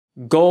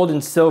Gold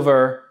and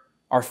silver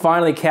are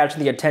finally catching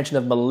the attention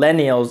of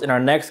millennials, and our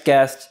next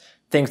guest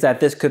thinks that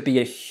this could be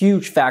a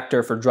huge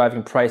factor for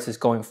driving prices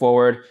going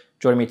forward.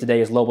 Joining me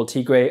today is Lobo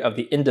Tiggre of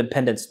the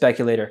Independent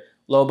Speculator.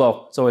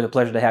 Lobo, it's always a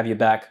pleasure to have you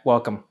back.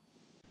 Welcome.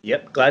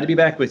 Yep, glad to be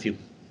back with you.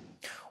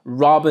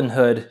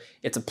 Robinhood,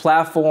 it's a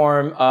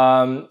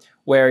platform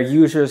where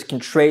users can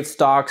trade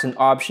stocks and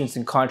options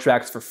and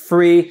contracts for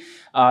free,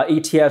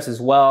 ETFs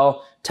as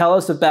well. Tell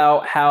us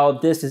about how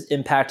this is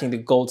impacting the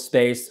gold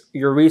space.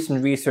 Your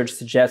recent research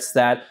suggests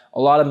that a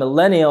lot of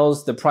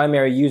millennials, the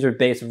primary user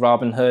base of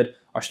Robinhood,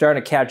 are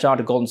starting to catch on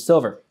to gold and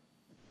silver.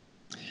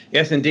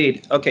 Yes,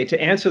 indeed. Okay,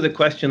 to answer the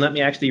question, let me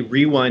actually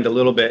rewind a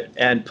little bit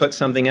and put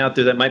something out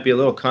there that might be a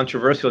little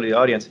controversial to the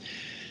audience.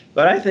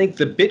 But I think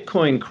the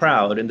Bitcoin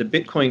crowd and the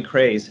Bitcoin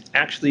craze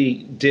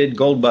actually did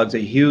gold bugs a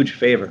huge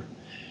favor,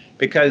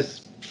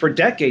 because for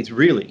decades,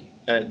 really,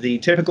 the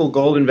typical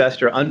gold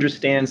investor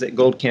understands that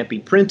gold can't be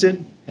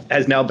printed,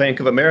 as now Bank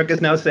of America is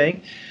now saying.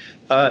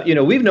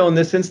 We've known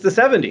this since the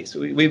 70s.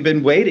 We've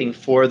been waiting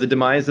for the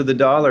demise of the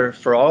dollar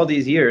for all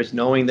these years,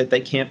 knowing that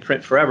they can't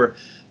print forever.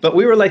 But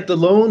we were like the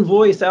lone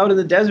voice out in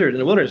the desert, in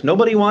the wilderness.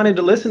 Nobody wanted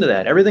to listen to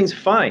that. Everything's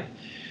fine.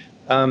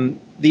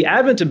 The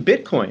advent of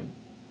Bitcoin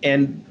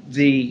and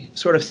the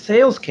sort of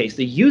sales case,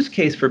 the use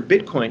case for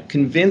Bitcoin,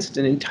 convinced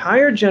an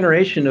entire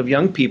generation of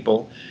young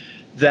people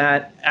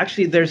that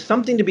actually there's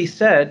something to be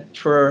said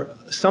for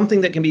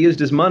something that can be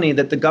used as money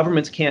that the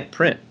governments can't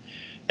print.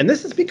 And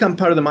this has become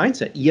part of the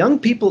mindset. Young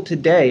people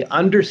today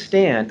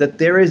understand that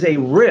there is a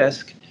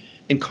risk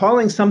in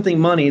calling something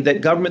money that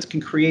governments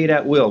can create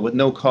at will with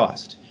no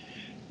cost.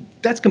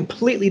 That's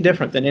completely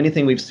different than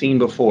anything we've seen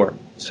before.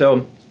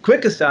 So,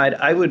 quick aside,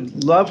 I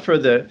would love for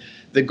the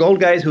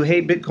gold guys who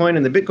hate Bitcoin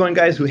and the Bitcoin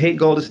guys who hate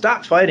gold to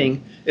stop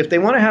fighting. If they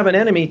want to have an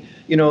enemy,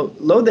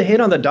 load the hate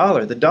on the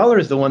dollar. The dollar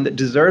is the one that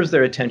deserves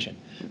their attention.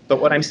 But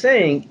what I'm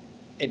saying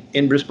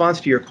in response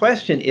to your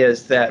question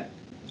is that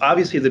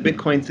obviously the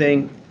Bitcoin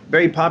thing,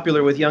 very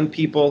popular with young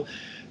people.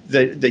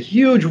 The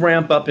huge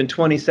ramp up in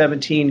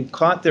 2017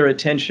 caught their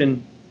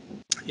attention.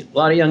 A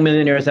lot of young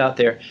millionaires out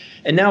there.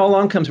 And now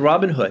along comes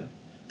Robinhood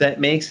that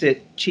makes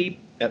it cheap,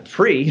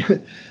 free,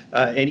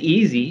 and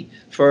easy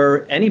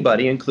for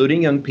anybody,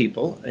 including young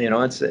people.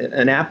 It's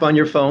an app on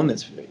your phone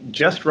that's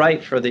just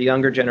right for the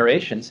younger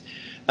generations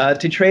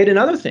to trade in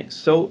other things.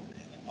 So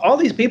all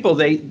these people,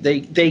 they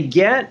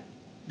get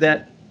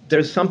that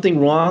there's something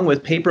wrong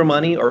with paper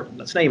money, or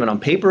it's not even on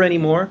paper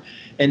anymore,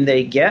 and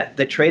they get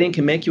that trading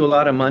can make you a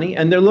lot of money,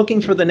 and they're looking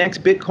for the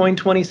next Bitcoin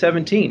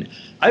 2017.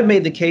 I've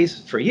made the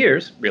case for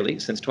years, really,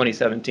 since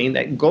 2017,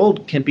 that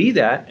gold can be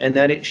that, and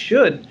that it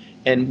should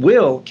and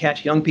will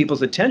catch young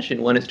people's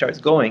attention when it starts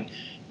going.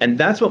 And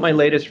that's what my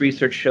latest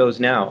research shows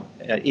now.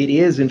 It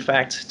is, in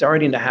fact,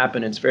 starting to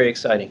happen, and it's very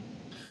exciting.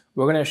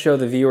 We're going to show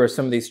the viewers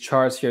some of these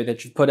charts here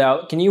that you've put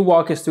out. Can you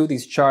walk us through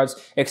these charts?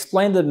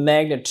 Explain the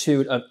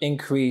magnitude of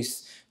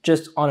increase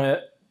just on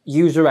a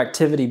user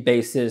activity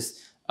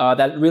basis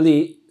that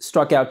really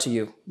struck out to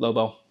you,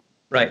 Lobo.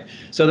 Right.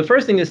 So the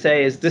first thing to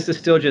say is this is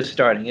still just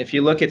starting. If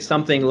you look at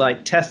something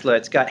like Tesla,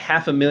 it's got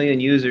 500,000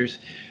 users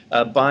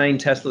buying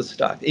Tesla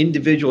stock,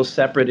 individual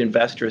separate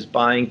investors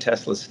buying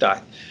Tesla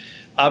stock.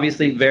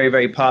 Obviously very,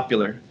 very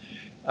popular.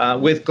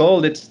 With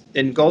gold,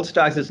 in gold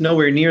stocks, it's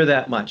nowhere near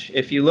that much.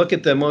 If you look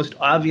at the most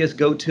obvious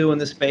go-to in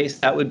the space,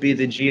 that would be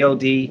the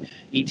GLD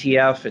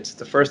ETF. It's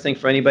the first thing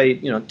for anybody,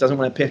 doesn't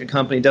want to pick a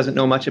company, doesn't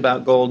know much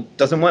about gold,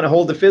 doesn't want to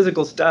hold the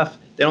physical stuff.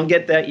 They don't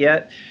get that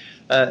yet.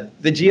 The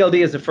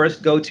GLD is the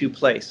first go-to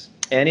place,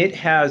 and it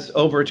has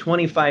over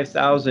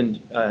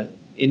 25,000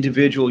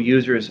 individual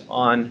users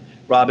on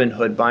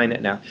Robinhood buying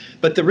it now.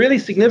 But the really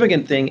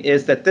significant thing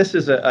is that this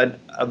is a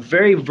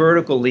very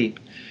vertical leap.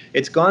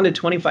 It's gone to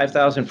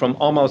 25,000 from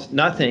almost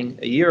nothing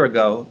a year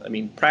ago,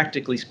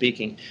 practically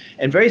speaking.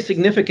 And very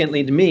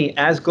significantly to me,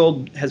 as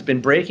gold has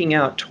been breaking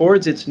out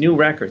towards its new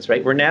records,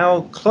 right? We're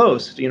now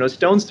close,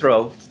 stone's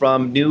throw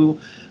from new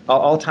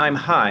all-time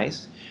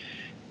highs.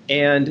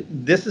 And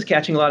this is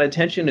catching a lot of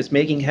attention. It's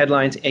making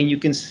headlines. And you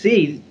can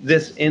see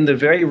this in the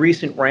very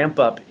recent ramp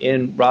up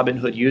in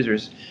Robinhood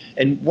users.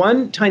 And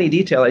one tiny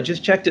detail, I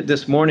just checked it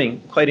this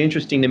morning, quite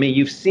interesting to me.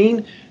 You've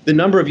seen the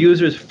number of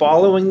users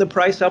following the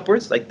price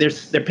upwards. Like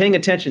they're paying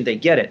attention. They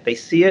get it. They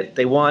see it.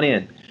 They want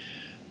in.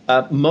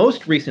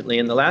 Most recently,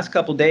 in the last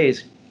couple of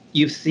days,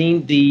 you've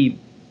seen the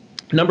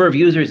number of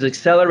users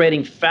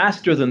accelerating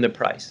faster than the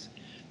price.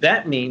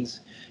 That means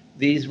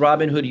these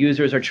Robinhood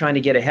users are trying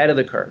to get ahead of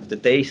the curve,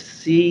 that they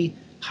see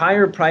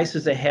higher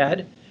prices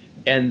ahead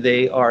and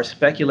they are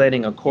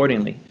speculating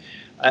accordingly.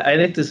 I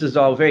think this is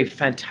all very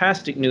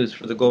fantastic news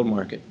for the gold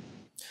market.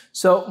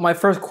 So my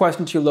first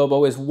question to you,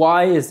 Lobo, is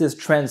why is this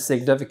trend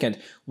significant?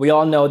 We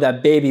all know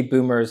that baby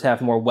boomers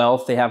have more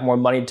wealth, they have more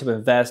money to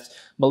invest.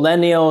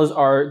 Millennials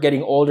are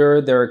getting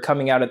older, they're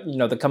coming out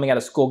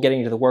of school, getting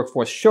into the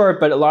workforce short,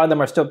 but a lot of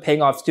them are still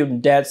paying off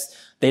student debts.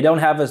 They don't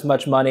have as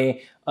much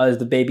money as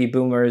the baby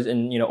boomers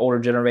and older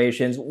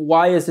generations.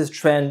 Why is this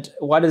trend?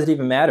 Why does it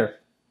even matter?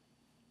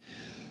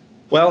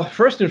 Well,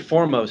 first and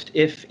foremost,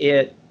 if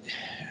it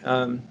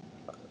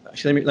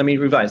Actually, let me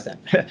revise that.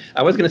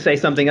 I was going to say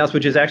something else,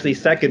 which is actually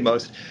second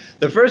most.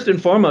 The first and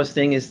foremost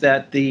thing is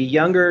that the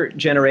younger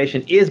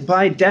generation is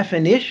by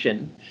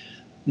definition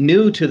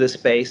new to the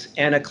space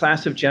and a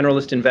class of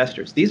generalist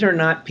investors. These are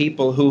not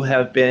people who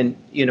have been,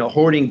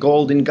 hoarding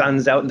gold and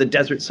guns out in the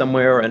desert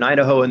somewhere or in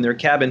Idaho in their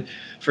cabin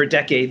for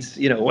decades,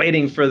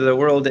 waiting for the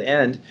world to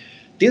end.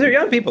 These are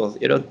young people.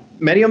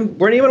 Many of them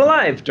weren't even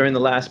alive during the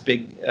last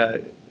big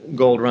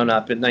gold run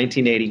up in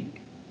 1980.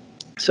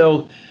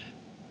 So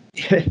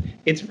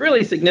it's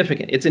really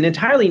significant. It's an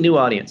entirely new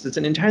audience. It's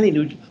an entirely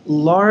new,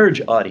 large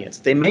audience.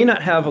 They may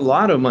not have a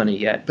lot of money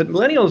yet, but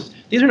millennials,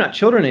 these are not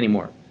children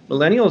anymore.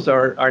 Millennials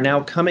are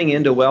now coming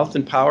into wealth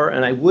and power,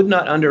 and I would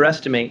not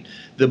underestimate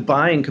the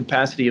buying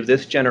capacity of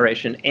this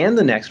generation and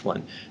the next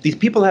one. These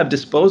people have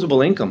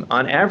disposable income.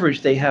 On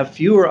average, they have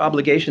fewer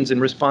obligations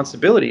and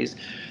responsibilities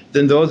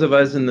than those of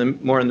us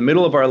more in the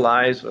middle of our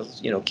lives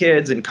with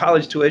kids and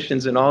college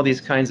tuitions and all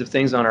these kinds of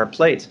things on our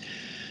plates.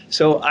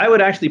 So I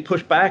would actually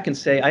push back and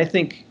say I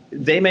think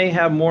they may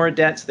have more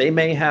debts, they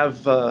may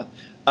have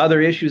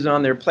other issues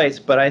on their plates,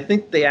 but I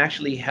think they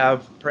actually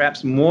have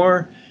perhaps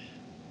more,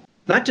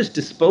 not just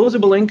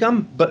disposable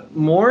income, but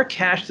more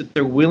cash that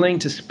they're willing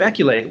to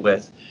speculate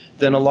with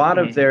than a lot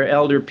of their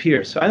elder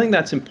peers. So I think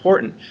that's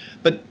important.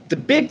 But the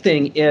big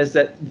thing is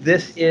that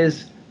this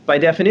is, by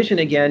definition,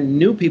 again,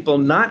 new people,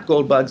 not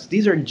gold bugs.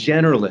 These are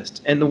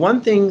generalists. And the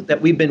one thing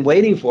that we've been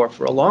waiting for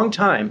a long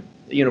time,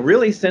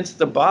 really since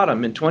the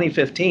bottom in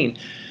 2015,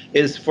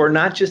 is for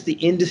not just the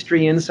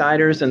industry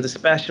insiders and the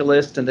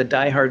specialists and the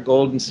diehard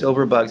gold and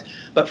silver bugs,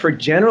 but for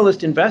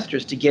generalist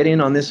investors to get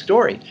in on this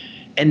story.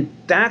 And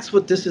that's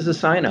what this is a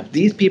sign of.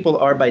 These people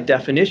are by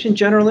definition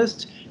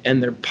generalists,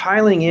 and they're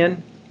piling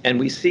in. And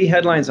we see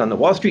headlines on the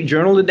Wall Street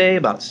Journal today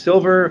about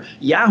silver,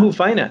 Yahoo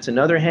Finance,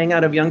 another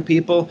hangout of young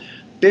people.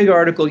 Big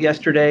article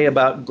yesterday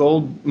about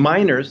gold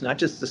miners, not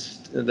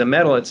just the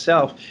metal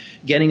itself,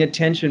 getting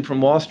attention from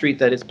Wall Street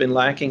that it's been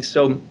lacking.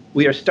 So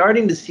we are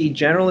starting to see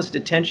generalist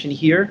attention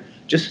here,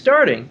 just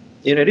starting.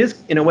 And it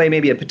is, in a way,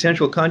 maybe a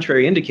potential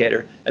contrary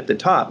indicator at the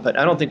top, but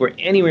I don't think we're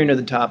anywhere near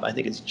the top. I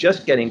think it's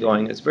just getting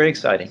going. It's very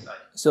exciting.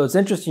 So it's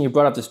interesting you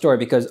brought up the story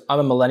because I'm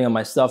a millennial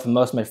myself and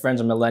most of my friends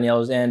are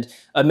millennials. And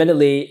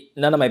admittedly,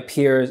 none of my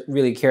peers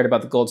really cared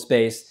about the gold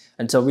space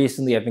until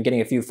recently. I've been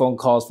getting a few phone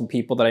calls from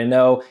people that I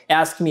know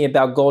asking me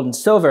about gold and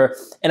silver.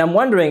 And I'm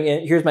wondering,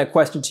 and here's my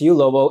question to you,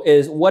 Lobo,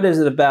 is what is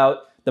it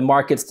about the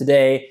markets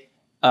today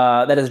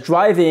that is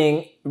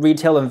driving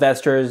retail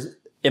investors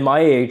in my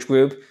age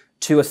group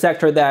to a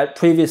sector that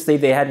previously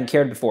they hadn't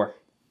cared before?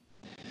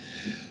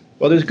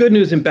 Well, there's good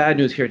news and bad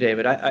news here,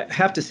 David. I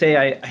have to say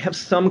I have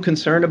some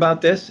concern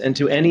about this. And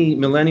to any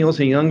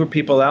millennials and younger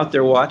people out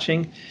there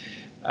watching,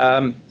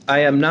 I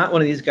am not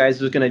one of these guys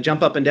who's going to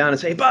jump up and down and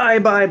say, buy,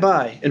 buy,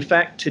 buy. In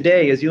fact,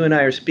 today, as you and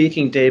I are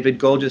speaking, David,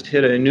 gold just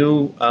hit a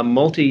new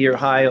multi-year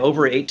high,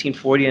 over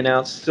 1840 an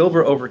ounce,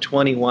 silver over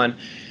 21.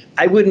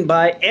 I wouldn't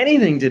buy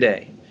anything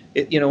today.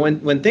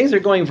 When things are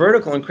going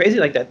vertical and crazy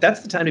like that, that's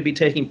the time to be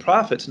taking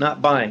profits,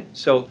 not buying.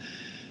 So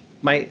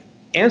my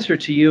answer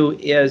to you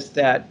is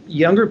that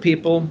younger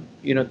people,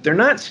 they're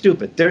not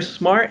stupid. They're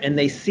smart and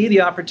they see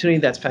the opportunity.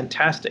 That's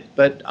fantastic.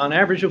 But on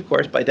average, of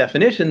course, by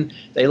definition,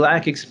 they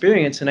lack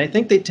experience. And I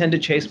think they tend to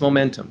chase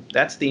momentum.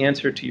 That's the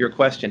answer to your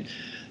question.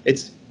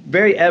 It's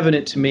very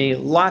evident to me,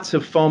 lots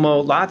of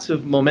FOMO, lots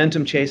of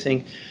momentum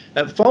chasing.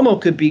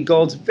 FOMO could be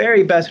gold's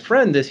very best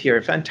friend this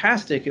year.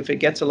 Fantastic if it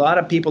gets a lot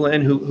of people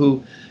in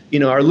who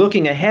are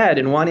looking ahead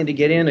and wanting to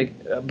get in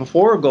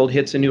before gold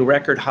hits a new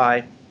record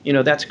high.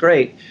 That's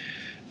great.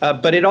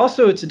 But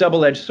it's a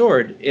double-edged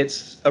sword.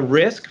 It's a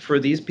risk for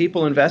these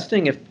people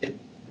investing. If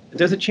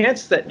there's a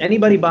chance that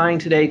anybody buying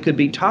today could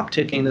be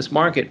top-ticking this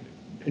market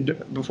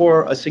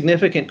before a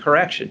significant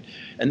correction,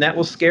 and that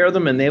will scare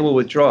them and they will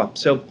withdraw.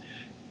 So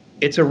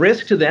it's a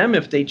risk to them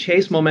if they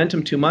chase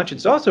momentum too much.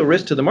 It's also a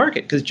risk to the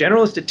market because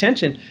generalist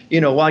attention,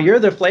 while you're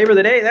the flavor of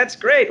the day, that's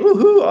great.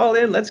 Woohoo, all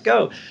in, let's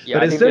go. Yeah,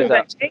 but as soon as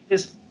that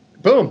changes,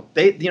 boom,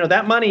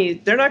 that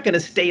money, they're not going to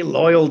stay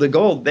loyal to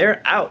gold.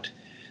 They're out.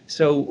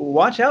 So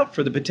watch out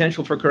for the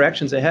potential for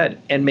corrections ahead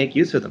and make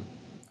use of them.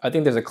 I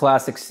think there's a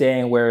classic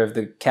saying where if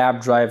the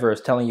cab driver is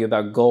telling you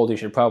about gold, you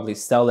should probably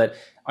sell it.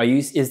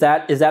 Is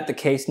that the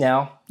case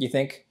now, you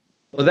think?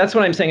 Well, that's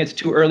what I'm saying. It's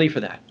too early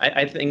for that.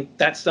 I think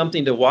that's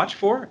something to watch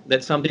for.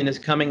 That's something that's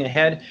coming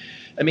ahead.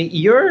 I mean,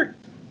 you're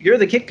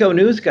the Kitco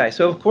news guy,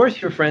 so of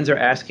course your friends are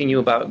asking you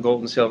about gold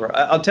and silver.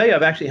 I'll tell you,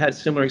 I've actually had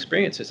similar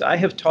experiences. I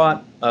have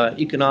taught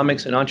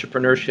economics and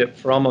entrepreneurship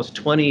for almost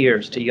 20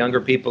 years to younger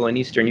people in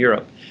Eastern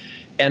Europe.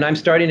 And I'm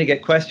starting to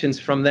get questions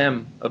from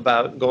them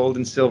about gold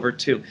and silver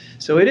too.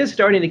 So it is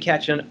starting to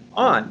catch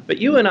on. But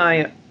you and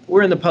I,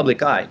 we're in the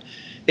public eye.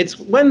 It's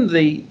when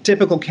the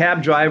typical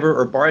cab driver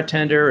or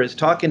bartender is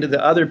talking to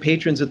the other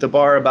patrons at the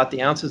bar about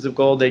the ounces of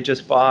gold they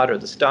just bought or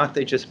the stock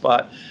they just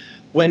bought,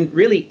 when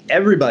really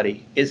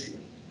everybody is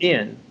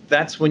in,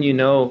 that's when you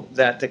know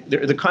that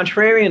the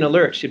contrarian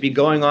alert should be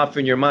going off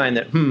in your mind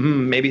that,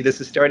 maybe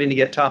this is starting to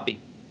get toppy.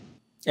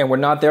 And we're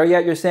not there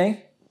yet, you're saying?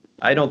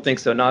 I don't think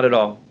so, not at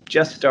all.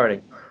 Just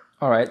starting.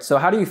 All right. So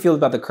how do you feel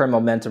about the current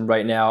momentum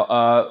right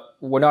now?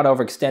 We're not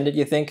overextended,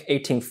 you think?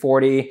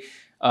 1840,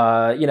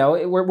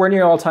 we're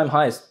near all-time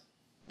highs.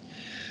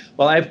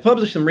 Well, I've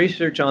published some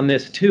research on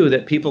this too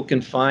that people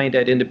can find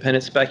at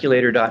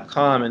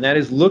independentspeculator.com, and that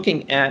is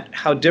looking at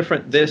how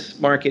different this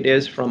market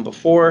is from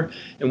before.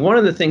 And one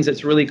of the things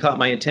that's really caught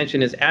my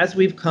attention is as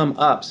we've come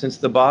up since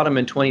the bottom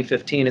in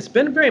 2015, it's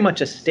been very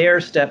much a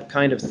stair-step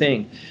kind of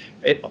thing.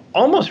 It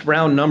almost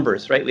round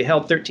numbers, right? We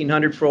held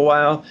 1300 for a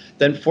while,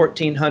 then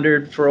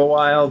 1400 for a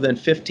while, then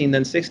 15,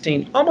 then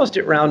 16, almost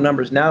at round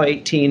numbers, now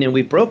 18, and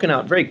we've broken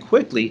out very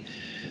quickly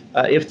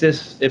if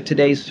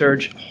today's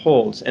surge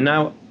holds. And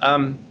now,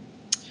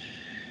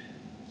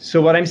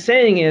 so what I'm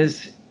saying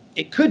is,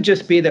 it could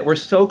just be that we're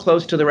so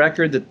close to the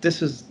record that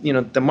this is,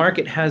 the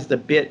market has the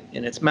bit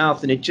in its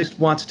mouth and it just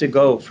wants to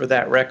go for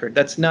that record.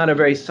 That's not a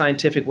very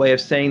scientific way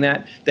of saying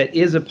that. That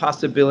is a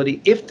possibility.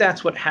 If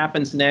that's what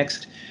happens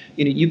next,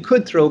 you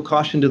could throw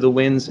caution to the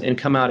winds and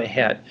come out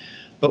ahead.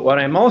 But what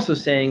I'm also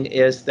saying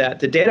is that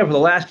the data for the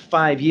last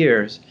 5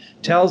 years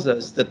tells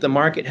us that the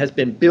market has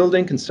been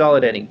building,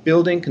 consolidating,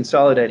 building,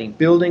 consolidating,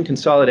 building,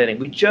 consolidating.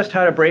 We just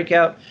had a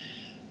breakout.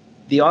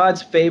 The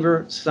odds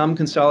favor some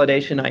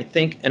consolidation, I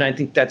think, and I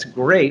think that's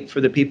great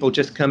for the people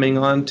just coming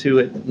on to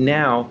it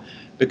now,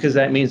 because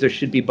that means there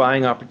should be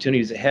buying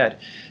opportunities ahead.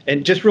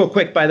 And just real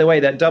quick, by the way,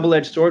 that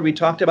double-edged sword we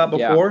talked about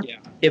before,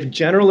 if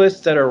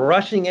generalists that are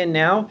rushing in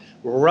now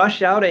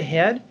rush out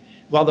ahead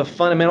while the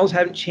fundamentals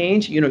haven't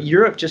changed,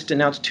 Europe just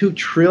announced $2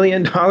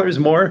 trillion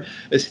more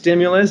as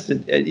stimulus.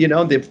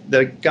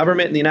 The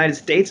government in the United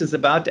States is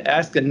about to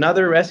ask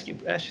another rescue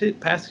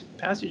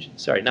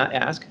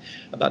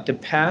about to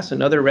pass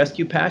another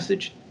rescue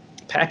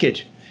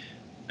package.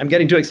 I'm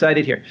getting too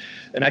excited here,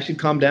 and I should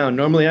calm down.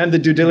 Normally, I'm the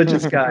due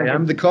diligence guy.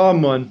 I'm the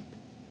calm one.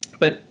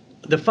 But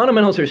the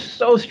fundamentals are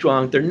so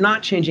strong, they're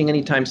not changing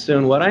anytime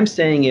soon. What I'm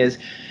saying is,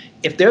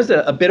 if there's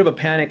a bit of a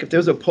panic, if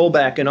there's a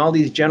pullback and all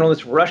these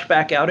generalists rush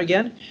back out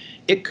again,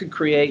 it could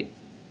create,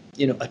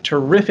 a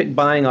terrific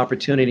buying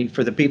opportunity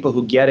for the people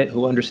who get it,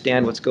 who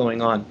understand what's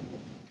going on.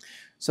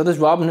 So this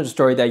Robinhood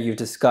story that you've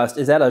discussed,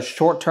 is that a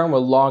short-term or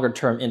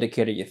longer-term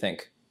indicator, you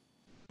think?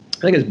 I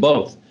think it's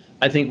both.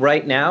 I think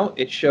right now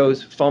it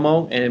shows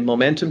FOMO and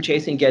momentum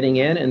chasing getting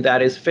in, and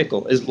that is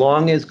fickle. As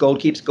long as gold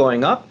keeps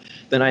going up,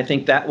 then I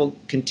think that will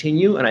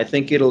continue, and I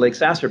think it'll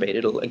exacerbate.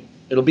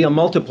 It'll be a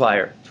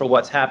multiplier for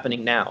what's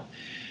happening now.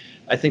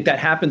 I think that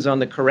happens on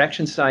the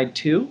correction side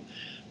too,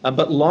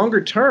 but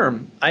longer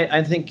term,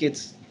 I think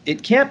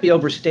it can't be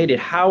overstated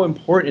how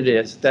important it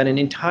is that an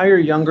entire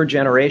younger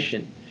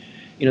generation,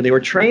 they were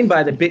trained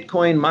by the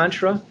Bitcoin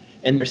mantra,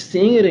 and they're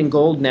seeing it in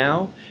gold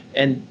now,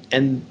 and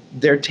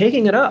they're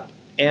taking it up.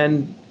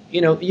 And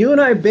you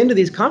and I have been to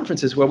these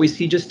conferences where we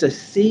see just a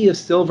sea of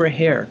silver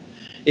hair.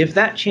 If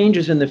that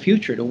changes in the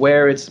future to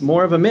where it's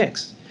more of a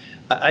mix,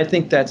 I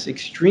think that's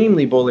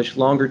extremely bullish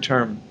longer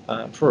term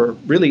for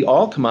really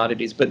all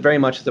commodities, but very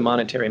much the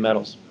monetary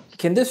metals.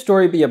 Can this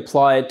story be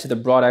applied to the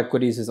broad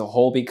equities as a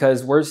whole?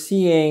 Because we're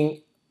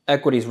seeing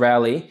equities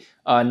rally.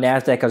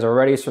 NASDAQ has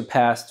already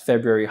surpassed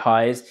February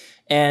highs.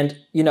 And,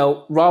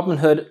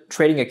 Robinhood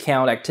trading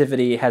account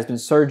activity has been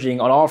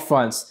surging on all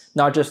fronts,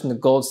 not just in the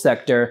gold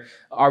sector.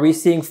 Are we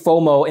seeing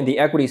FOMO in the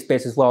equity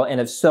space as well? And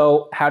if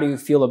so, how do you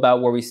feel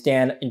about where we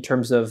stand in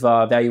terms of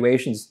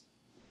valuations?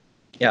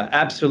 Yeah,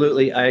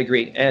 absolutely. I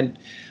agree. And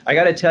I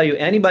got to tell you,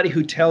 anybody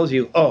who tells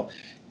you, oh,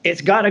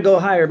 it's got to go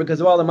higher because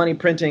of all the money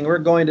printing, we're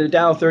going to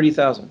Dow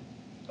 30,000.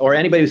 Or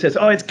anybody who says,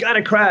 oh, it's got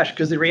to crash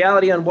because the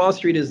reality on Wall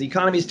Street is the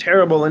economy is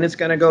terrible and it's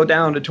going to go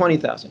down to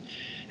 20,000.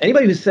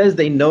 Anybody who says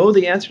they know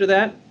the answer to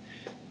that,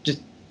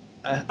 just,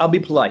 I'll be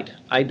polite.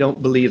 I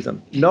don't believe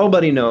them.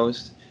 Nobody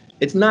knows.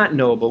 It's not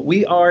knowable.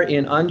 We are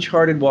in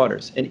uncharted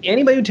waters. And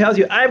anybody who tells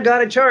you, I've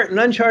got a chart in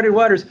uncharted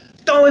waters,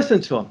 don't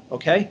listen to them,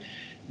 okay?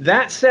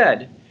 That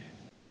said,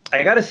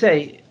 I got to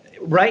say,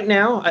 right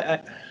now,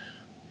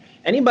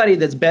 anybody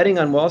that's betting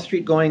on Wall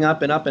Street going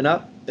up and up and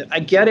up, I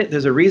get it.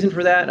 There's a reason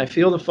for that, and I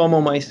feel the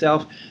FOMO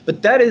myself.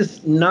 But that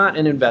is not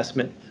an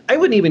investment. I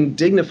wouldn't even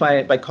dignify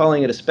it by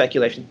calling it a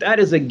speculation. That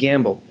is a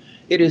gamble.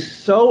 It is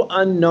so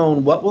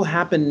unknown what will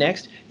happen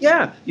next.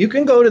 Yeah, you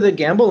can go to the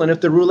gamble, and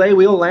if the roulette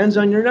wheel lands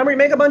on your number, you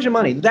make a bunch of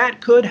money.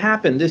 That could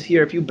happen this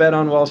year if you bet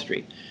on Wall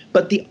Street.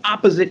 But the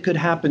opposite could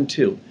happen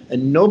too,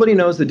 and nobody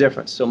knows the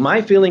difference. So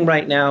my feeling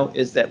right now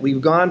is that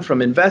we've gone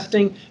from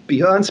investing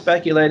beyond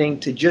speculating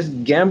to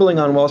just gambling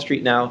on Wall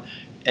Street now.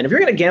 And if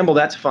you're going to gamble,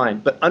 that's fine,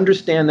 but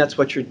understand that's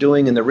what you're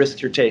doing and the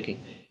risks you're taking.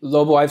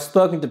 Lobo, I've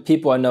spoken to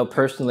people I know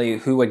personally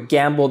who would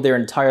gamble their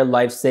entire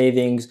life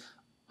savings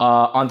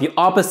on the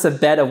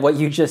opposite bet of what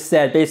you just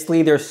said.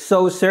 Basically, they're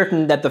so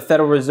certain that the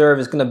Federal Reserve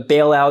is going to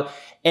bail out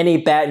any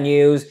bad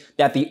news,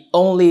 that the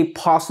only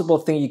possible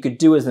thing you could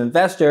do as an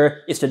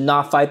investor is to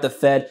not fight the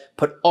Fed,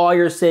 put all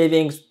your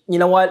savings, you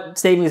know what,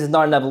 savings is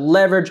not enough,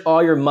 leverage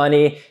all your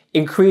money,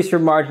 increase your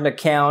margin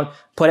account,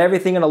 put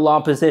everything in a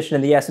long position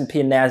in the S&P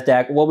and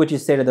NASDAQ. What would you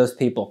say to those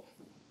people?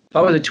 If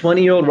I was a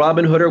 20-year-old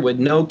Robin Hooder with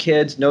no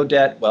kids, no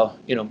debt, well,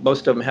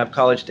 most of them have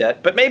college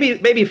debt, but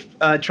maybe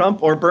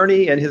Trump or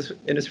Bernie and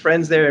his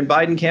friends there in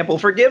Biden camp will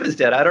forgive his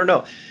debt. I don't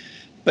know.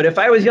 But if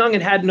I was young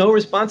and had no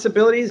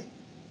responsibilities,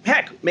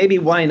 heck, maybe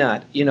why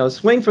not?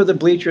 Swing for the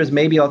bleachers,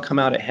 maybe I'll come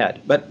out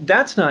ahead. But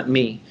that's not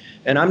me.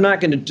 And I'm not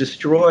going to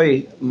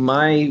destroy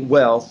my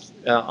wealth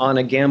on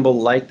a gamble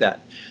like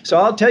that. So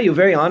I'll tell you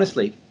very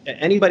honestly,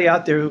 anybody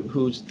out there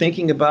who's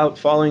thinking about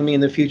following me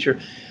in the future,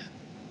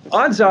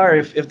 odds are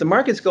if the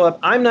markets go up,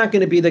 I'm not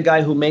going to be the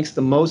guy who makes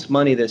the most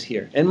money this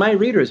year. And my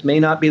readers may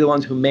not be the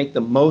ones who make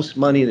the most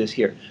money this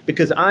year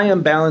because I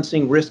am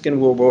balancing risk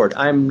and reward.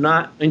 I'm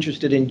not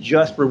interested in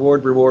just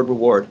reward, reward,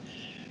 reward.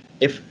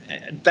 If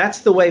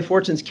that's the way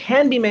fortunes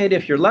can be made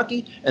if you're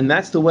lucky, and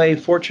that's the way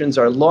fortunes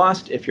are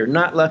lost if you're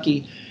not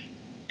lucky.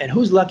 And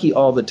who's lucky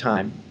all the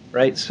time,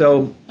 right?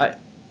 So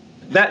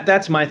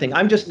that's my thing.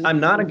 I'm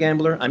not a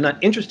gambler. I'm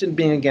not interested in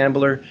being a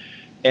gambler.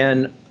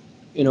 And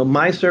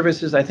my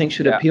services, I think,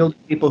 should appeal to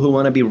people who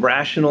want to be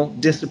rational,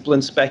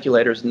 disciplined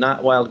speculators,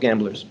 not wild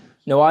gamblers.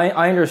 No,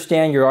 I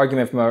understand your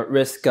argument from a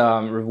risk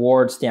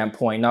reward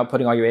standpoint, not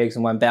putting all your eggs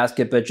in one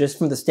basket, but just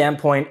from the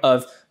standpoint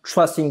of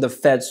trusting the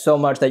Fed so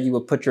much that you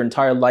would put your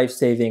entire life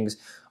savings.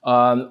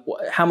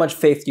 How much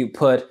faith do you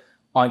put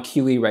on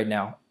QE right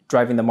now,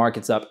 driving the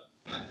markets up?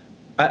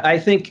 I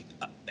think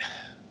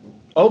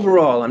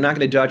overall, I'm not going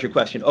to dodge your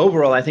question.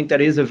 Overall, I think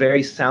that is a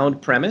very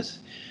sound premise.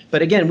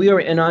 But again, we are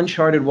in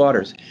uncharted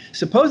waters.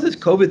 Suppose this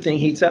COVID thing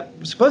heats up.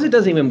 Suppose it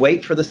doesn't even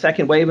wait for the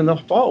second wave in the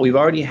fall. We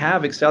already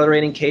have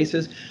accelerating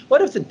cases.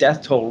 What if the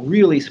death toll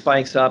really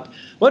spikes up?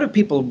 What if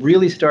people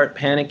really start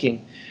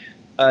panicking?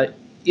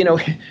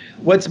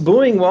 What's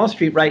buoying Wall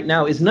Street right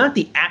now is not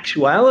the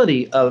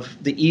actuality of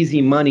the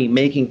easy money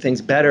making things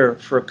better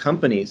for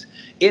companies.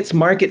 It's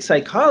market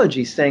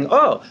psychology saying,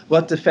 oh,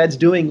 what the Fed's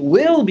doing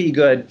will be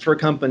good for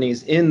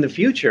companies in the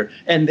future,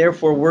 and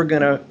therefore we're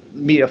going to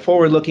be a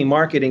forward-looking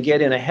market and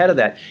get in ahead of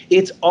that.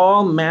 It's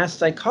all mass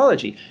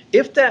psychology.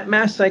 If that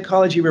mass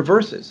psychology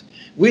reverses,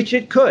 which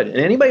it could, and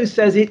anybody who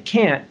says it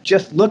can't,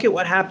 just look at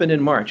what happened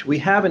in March. We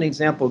have an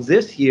example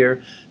this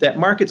year that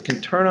markets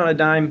can turn on a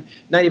dime,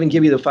 not even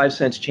give you the 5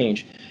 cents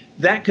change.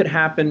 That could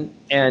happen,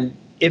 and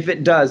if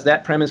it does,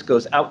 that premise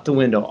goes out the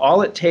window.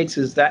 All it takes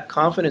is that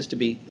confidence to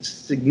be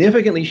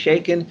significantly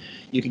shaken.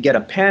 You could get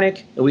a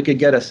panic, and we could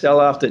get a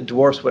sell-off that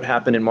dwarfs what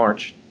happened in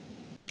March.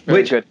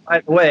 Which,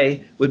 by the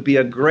way, would be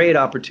a great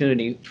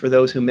opportunity for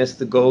those who missed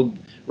the gold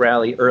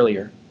rally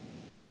earlier.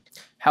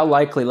 How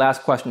likely,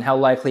 last question, how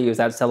likely is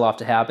that sell-off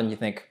to happen, you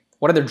think?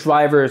 What are the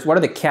drivers, what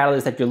are the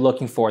catalysts that you're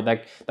looking for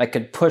that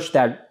could push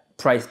that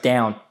price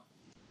down?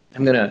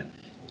 I'm going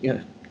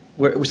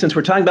to, since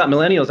we're talking about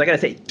millennials, I got to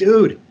say,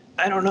 dude,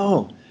 I don't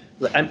know.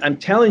 I'm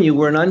telling you,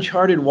 we're in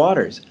uncharted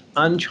waters.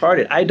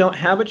 Uncharted. I don't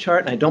have a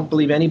chart, and I don't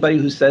believe anybody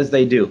who says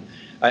they do.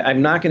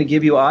 I'm not going to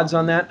give you odds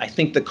on that. I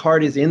think the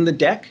card is in the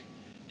deck,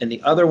 and the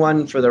other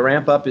one for the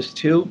ramp up is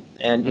 2.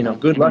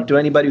 And good luck to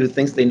anybody who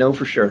thinks they know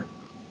for sure.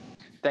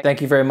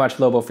 Thank you very much,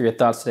 Lobo, for your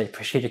thoughts today.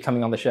 Appreciate you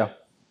coming on the show.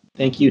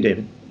 Thank you,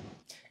 David.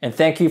 And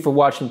thank you for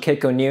watching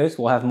Kitco News.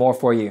 We'll have more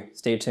for you.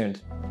 Stay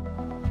tuned.